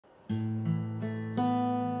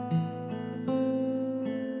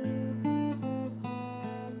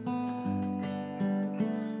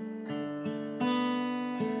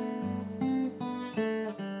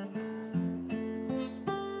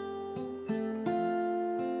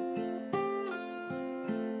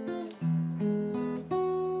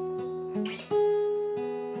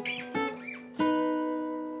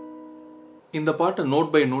இந்த பாட்டை note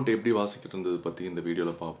by note எப்படி வாசிக்கிறது பற்றி இந்த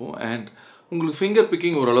வீடியோவில் பார்ப்போம். அண்ட் உங்களுக்கு ஃபிங்கர்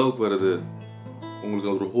பிக்கிங் ஓரளவுக்கு வருது, உங்களுக்கு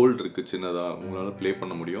ஒரு ஹோல்ட் இருக்குது சின்னதாக, உங்களால் ப்ளே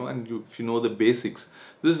பண்ண முடியும். And you know the basics,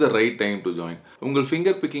 this is the right time to join. உங்கள்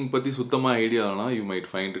ஃபிங்கர் பிக்கிங் பற்றி சுத்தமாக ஐடியானா you might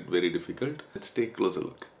find it very difficult. Let's take closer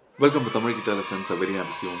look. Welcome to Tamil guitar lessons. Very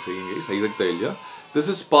happy C one saying guys. Isaac தைலியா. This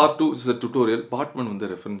is part 2. It's a tutorial. Part 1 வந்து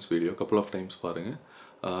reference video couple of times பாருங்கள்.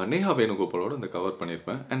 நேஹா வேணுகோபாலோட இந்த cover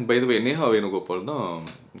பண்ணியிருப்பேன். And by the வே நேஹா வேணுகோபால் தான்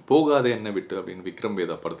போகாதே என்ன விட்டு அப்படின்னு விக்ரம்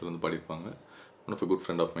வேதா படத்துலேருந்து பாடியிருப்பாங்க. One of a good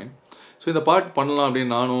friend of mine. So இந்த பாட் பண்ணலாம்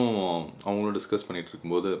அப்படின்னு நானும் அவங்களும் டிஸ்கஸ் பண்ணிகிட்டு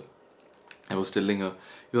இருக்கும்போது ஐ வாஸ் டெல்லிங்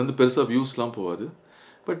இது வந்து பெருசாக வியூஸ்லாம் போகாது,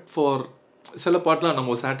 பட் ஃபார் சில பாட்டெலாம்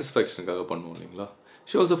நம்ம சாட்டிஸ்ஃபேக்ஷனுக்காக பண்ணுவோம் இல்லைங்களா.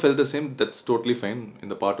 She also fell the same. That's totally fine.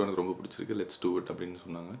 இந்த பாட்டு எனக்கு ரொம்ப பிடிச்சிருக்கு, லெட்ஸ் டூ இட் அப்படின்னு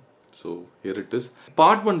சொன்னாங்க. So here it is.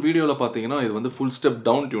 Part 1 வீடியோவில் பார்த்தீங்கன்னா இது வந்து ஃபுல் ஸ்டெப்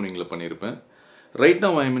டவுன் டியூனிங்கில் பண்ணியிருப்பேன். Right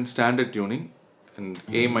now I mean standard tuning and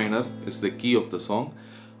A minor is the key of the song.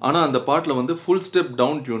 ஆனால் அந்த பாட்டில் வந்து ஃபுல் ஸ்டெப்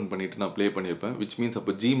டவுன் டியூன் பண்ணிவிட்டு நான் ப்ளே பண்ணியிருப்பேன், விச் மீன்ஸ்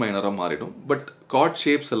அப்போ ஜி மைனராக மாறிடும். பட் கார்ட்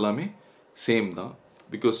ஷேப்ஸ் எல்லாமே சேம் தான்,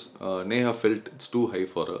 because Neha felt it's two high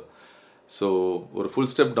for her. So ஒரு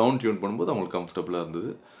ஃபுல் ஸ்டெப் டவுன் டியூன் பண்ணும்போது அவங்களுக்கு கம்ஃபர்டபுளாக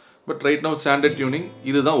இருந்தது. But right now standard tuning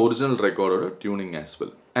இதுதான் original ரெக்கார்டோட tuning as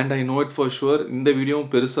well. And I know it for sure இந்த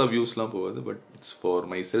வீடியோவும் பெருசாக வியூஸ்லாம் போகாது, but it's for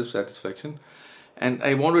my self satisfaction. And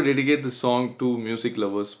I want to dedicate this song to music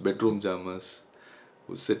lovers, bedroom jammers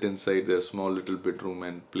who sit inside their small little bedroom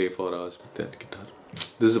and play for hours with that guitar.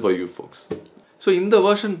 This is for you folks. So இந்த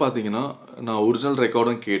version பார்த்தீங்கன்னா நான் original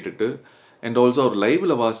ரெக்கார்டும் கேட்டுட்டு and also அவர்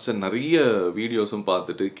லைவில் வாசித்த நிறைய வீடியோஸும்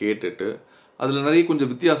பார்த்துட்டு கேட்டுட்டு அதில் நிறைய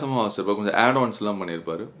கொஞ்சம் வித்தியாசமாக வாசிச்சிருப்பார், கொஞ்சம் ஆட்-ஆன்ஸ்லாம்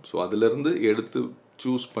பண்ணியிருப்பார். ஸோ அதிலேருந்து எடுத்து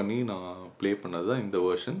சூஸ் பண்ணி நான் ப்ளே பண்ணது தான் இந்த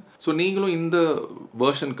வேர்ஷன். ஸோ நீங்களும் இந்த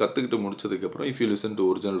வேர்ஷன் கற்றுக்கிட்டு முடிச்சதுக்கப்புறம் if you listen to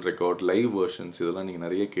original record, live versions இதெல்லாம் நீங்கள்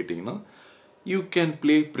நிறைய கேட்டிங்கன்னா you can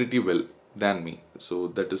play pretty well than me. So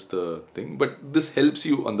that is the thing. But this helps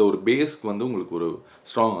you. அந்த ஒரு பேஸ்க்கு வந்து உங்களுக்கு ஒரு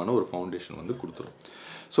ஸ்ட்ராங்கான ஒரு ஃபவுண்டேஷன் வந்து கொடுத்துரும்.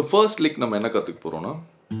 ஸோ ஃபர்ஸ்ட் லிக் நம்ம என்ன கற்றுக்க போகிறோம்னா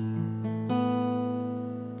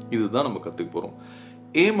இதுதான் நம்ம கற்றுக்க போகிறோம்.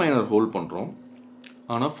 ஏ மைனர் ஹோல்ட் பண்ணுறோம்,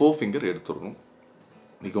 ஆனால் 4 ஃபிங்கர் எடுத்துடணும்.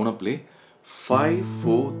 we gonna play 5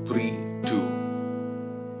 4 3 2.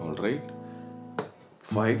 All right,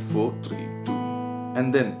 5 4 3 2, and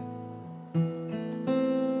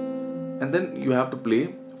then you have to play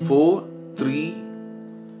 4 3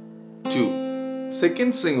 2.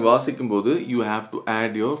 Second string வாசிக்கும்போது you have to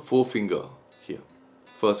add your 4 finger here,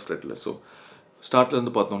 first fretல. So startல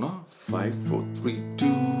இருந்து பார்த்தோம்னா 5 4 3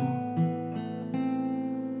 2.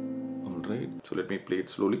 All right, so let me play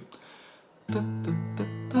it slowly. All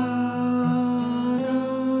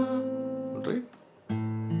right,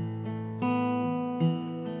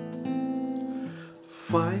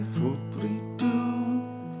 5 4 3 2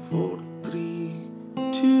 4 3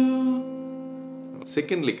 2.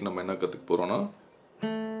 Second லிக் நம்ம என்ன கற்றுக்க போகிறோம்னா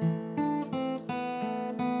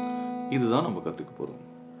இதுதான் நம்ம கற்றுக்க போகிறோம்.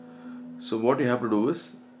 So what you have to two is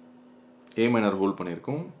a minor hold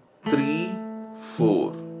பண்ணியிருக்கோம், 3 4.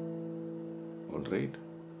 All right,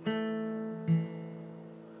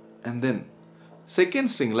 and then second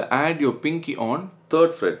string la add your pinky on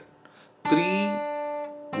third fret, 3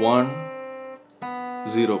 1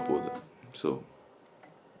 0 போகுது. so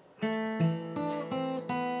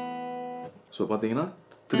பாத்தீங்கன்னா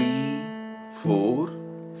 3 4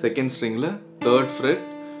 second string la third fret,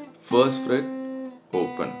 first fret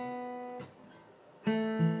open,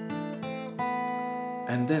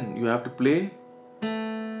 and then you have to play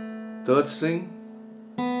third string,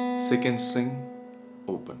 second string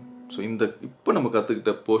open. So இந்த இப்போ நம்ம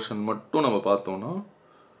கற்றுக்கிட்ட portion மட்டும் நம்ம பார்த்தோம்னா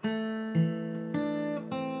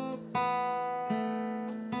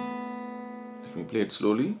let me play it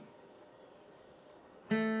slowly.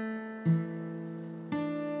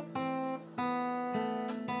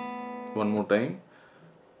 One more time.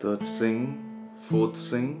 Third string, fourth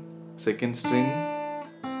string, second string,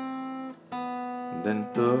 then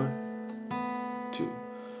third, 2.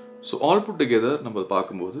 So all put together நம்ம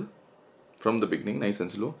பார்க்கும்போது from the beginning nice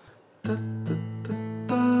and slow.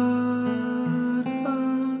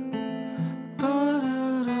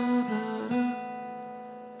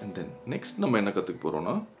 And then next நம்ம என்ன கற்றுக்க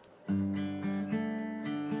போகிறோம்னா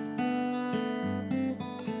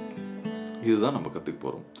இதுதான் நம்ம கற்றுக்க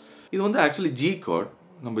போகிறோம். இது வந்து ஆக்சுவலி ஜி கார்ட்.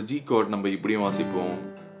 நம்ம ஜி கார்ட் நம்ம இப்படியும் வாசிப்போம்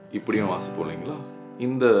இப்படியும் வாசிப்போம் இல்லைங்களா.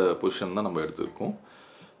 இந்த பொசிஷன் தான் நம்ம எடுத்துருக்கோம்.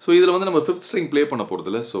 ஸோ இதில் வந்து நம்ம 5th string ப்ளே பண்ண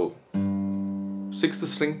போகிறதில்ல. So 6th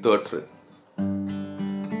string 3rd fret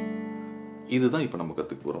இதுதான் இப்போ நம்ம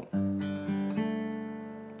கற்றுக்க போகிறோம்.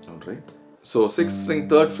 All right, so 6th string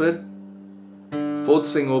 3rd fret, 4th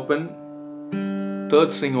string open, 3rd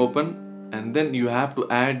string open, and then you have to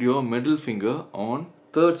add your middle finger on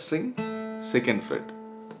 3rd string 2nd fret.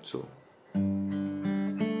 So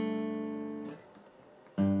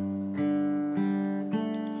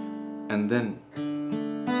and then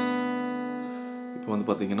இப்போ வந்து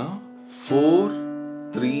பாத்தீங்கன்னா 4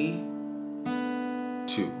 3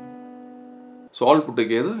 2. So all put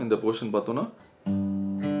together in the portion பார்த்தோம்னா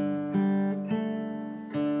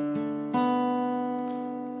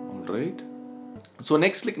all right. So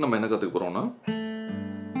next lick நம்ம என்ன கத்துக்க போறோம்னா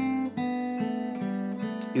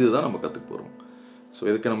இதுதான் நம்ம கத்துக்க போறோம். So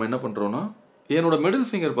இதுக்கு நம்ம என்ன பண்றோம்னா என்னோட middle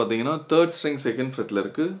finger பாத்தீங்கன்னா 3rd string 2nd fretல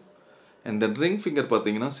இருக்கு and then ring finger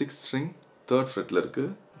பாத்தீங்கன்னா 6th string 3rd fretல இருக்கு.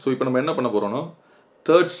 So இப்போ நம்ம என்ன பண்ண போறோம்னா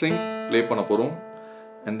 3rd string play பண்ண போறோம்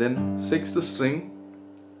and then 6th string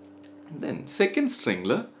and then 2nd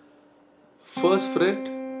stringல 1st fret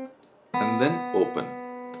and then open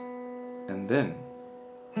and then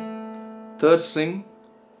 3rd string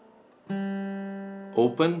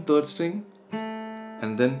open 3rd string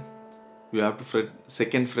and then you have to fret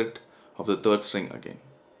 2nd fret of the 3rd string again.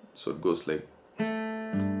 So it goes like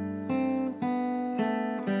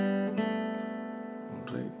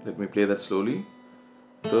alright, let me play that slowly.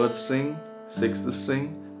 3rd string 6th string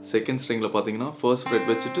 2nd string la pathina 1st fret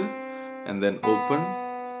vechittu and then open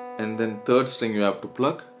and then 3rd string you have to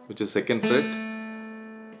pluck, which is 2nd fret,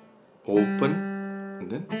 open and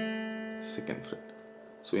then 2nd fret.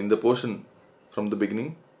 So in the portion from the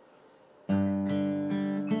beginning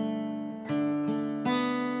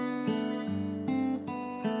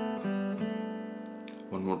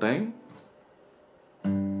one more time.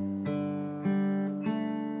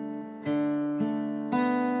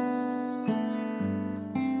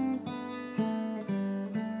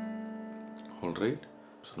 All right.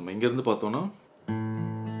 So நம்ம இங்க இருந்து பார்த்தோம்னா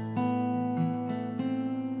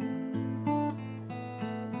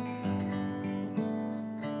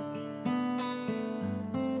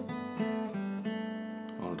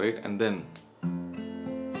all right, and then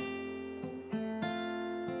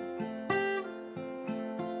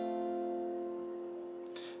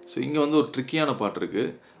so இங்கே வந்து ஒரு ட்ரிக்கியான பாட்டு இருக்கு.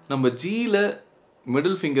 நம்ம ஜியில்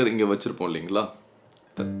மிடில் ஃபிங்கர் இங்கே வச்சிருப்போம் இல்லைங்களா,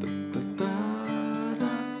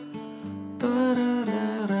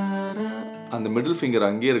 அந்த மிடில் ஃபிங்கர்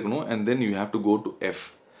அங்கேயே இருக்கணும் and then you have to go to F.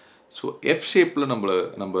 So F ஷேப்பில்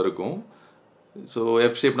நம்ம இருக்கும். ஸோ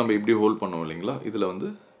F ஷேப் நம்ம இப்படி ஹோல்ட் பண்ணுவோம் இல்லைங்களா, இதில் வந்து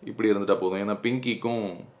இப்படி இருந்துட்டா போதும், ஏன்னா பிங்கிக்கும்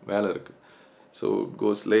வேலை இருக்கு. ஸோ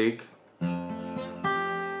கோஸ் லைக்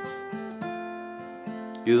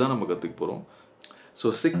இதுதான் நம்ம கற்றுக்க போகிறோம். ஸோ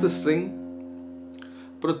 6th string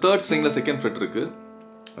அப்புறம் 3rd stringல 2nd fret இருக்கு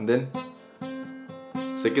and then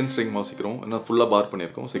 2nd string வாசிக்கிறோம், ஏன்னா ஃபுல்லாக பார்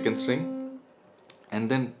பண்ணியிருக்கோம் 2nd string and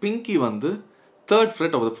then pinky வந்து 3rd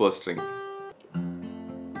fret of the 1st string.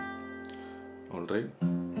 All right.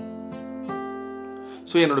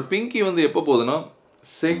 So என்னோட pinky வந்து எப்போ போகுதுன்னா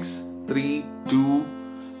 6 3 2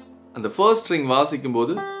 அந்த 1st string வாசிக்கும்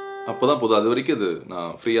போது அப்போ தான் போகுது. அது வரைக்கும் இது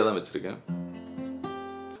நான் ஃப்ரீயாக தான் வச்சுருக்கேன்.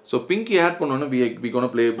 So pinky add பண்ணோன்னா we gonna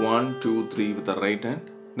play 1 2 3 with the right hand,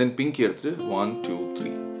 then pinky எடுத்துட்டு 1 2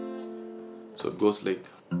 3. So it goes like.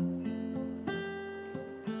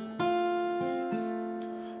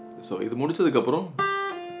 So இது முடிச்சதுக்கு அப்புறம்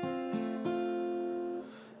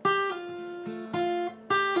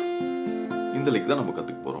இந்த லிக் தான் நம்ம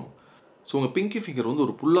கத்துக்க போறோம். So உங்க pinky finger வந்து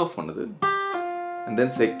ஒரு pull off பண்ணுது and then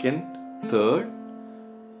 2nd 3rd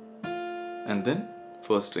and then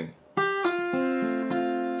 1st string.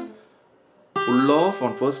 Pull off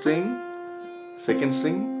on 1st string, 2nd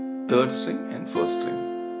string, 3rd string and 1st string.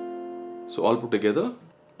 So all put together.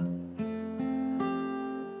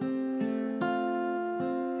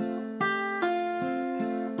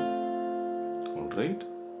 All right.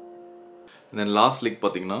 And then last lick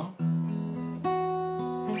pathina.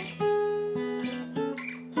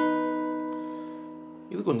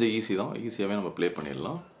 இது கொஞ்சம் easy தான், ஈஸியாவே நம்ம play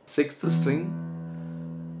பண்ணிடலாம். 6th string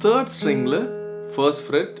 3rd stringல 1st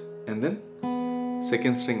fret and then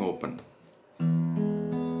 2nd string open.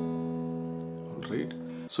 All right.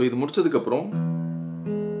 So இது முடிச்சதுக்கு அப்புறம்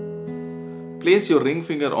place your ring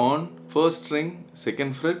finger on 1st string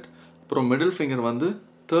 2nd fret, அப்புறம் middle finger வந்து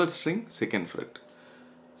 3rd string 2nd fret.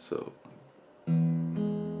 So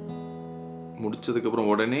முடிச்சதுக்கு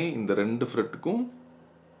அப்புறம் உடனே இந்த ரெண்டு ஃப்ரெட்டுக்கும்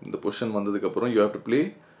இந்த பொசிஷன் வந்ததுக்கு அப்புறம் you have to play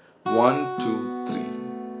 1 2 3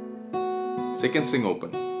 2nd string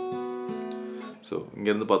open. So இங்க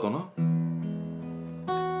இருந்து பார்த்தோம்னா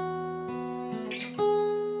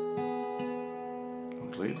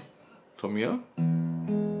right from here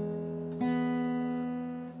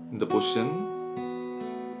in the position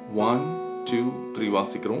 1 2 3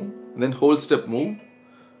 வாசிக்கிறோம், then whole step move,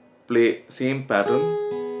 play same pattern.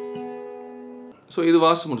 So இது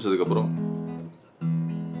வாசி முடிச்சதுக்கு அப்புறம்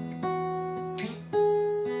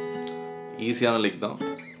ஈஸியான லிக் தான்.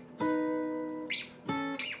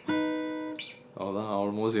 அவ்வளோதான்,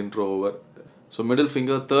 almost intro over. So So middle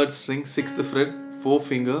finger, 3rd string, 6th fret, 4th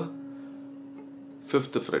finger,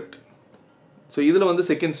 5th fret. So இதில் வந்து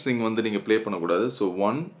second string வந்து நீங்கள் play பண்ணக்கூடாது. So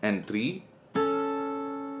 1 and 3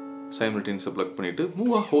 simultaneously pluck பண்ணிட்டு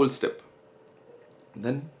move a whole step.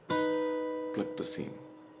 Then pluck the seam.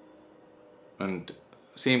 And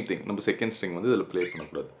same thing, நம்ம second string வந்து இதில் play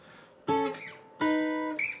பண்ணக்கூடாது.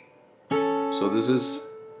 So this is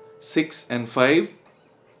 6 and 5.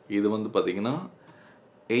 இது வந்து பார்த்தீங்கன்னா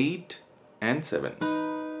 8 and 7.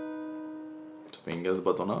 So இங்கே வந்து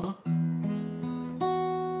பார்த்தோம்னா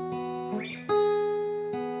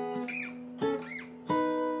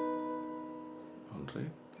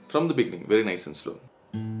alright, from the beginning, very nice and slow.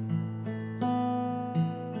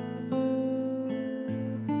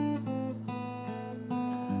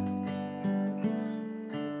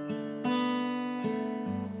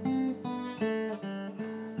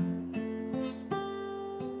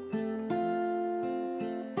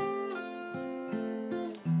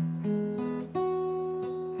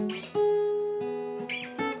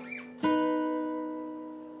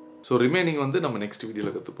 So remaining வந்து நம்ம next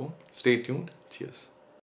வீடியோல கத்துப்போம். Stay tuned. Cheers.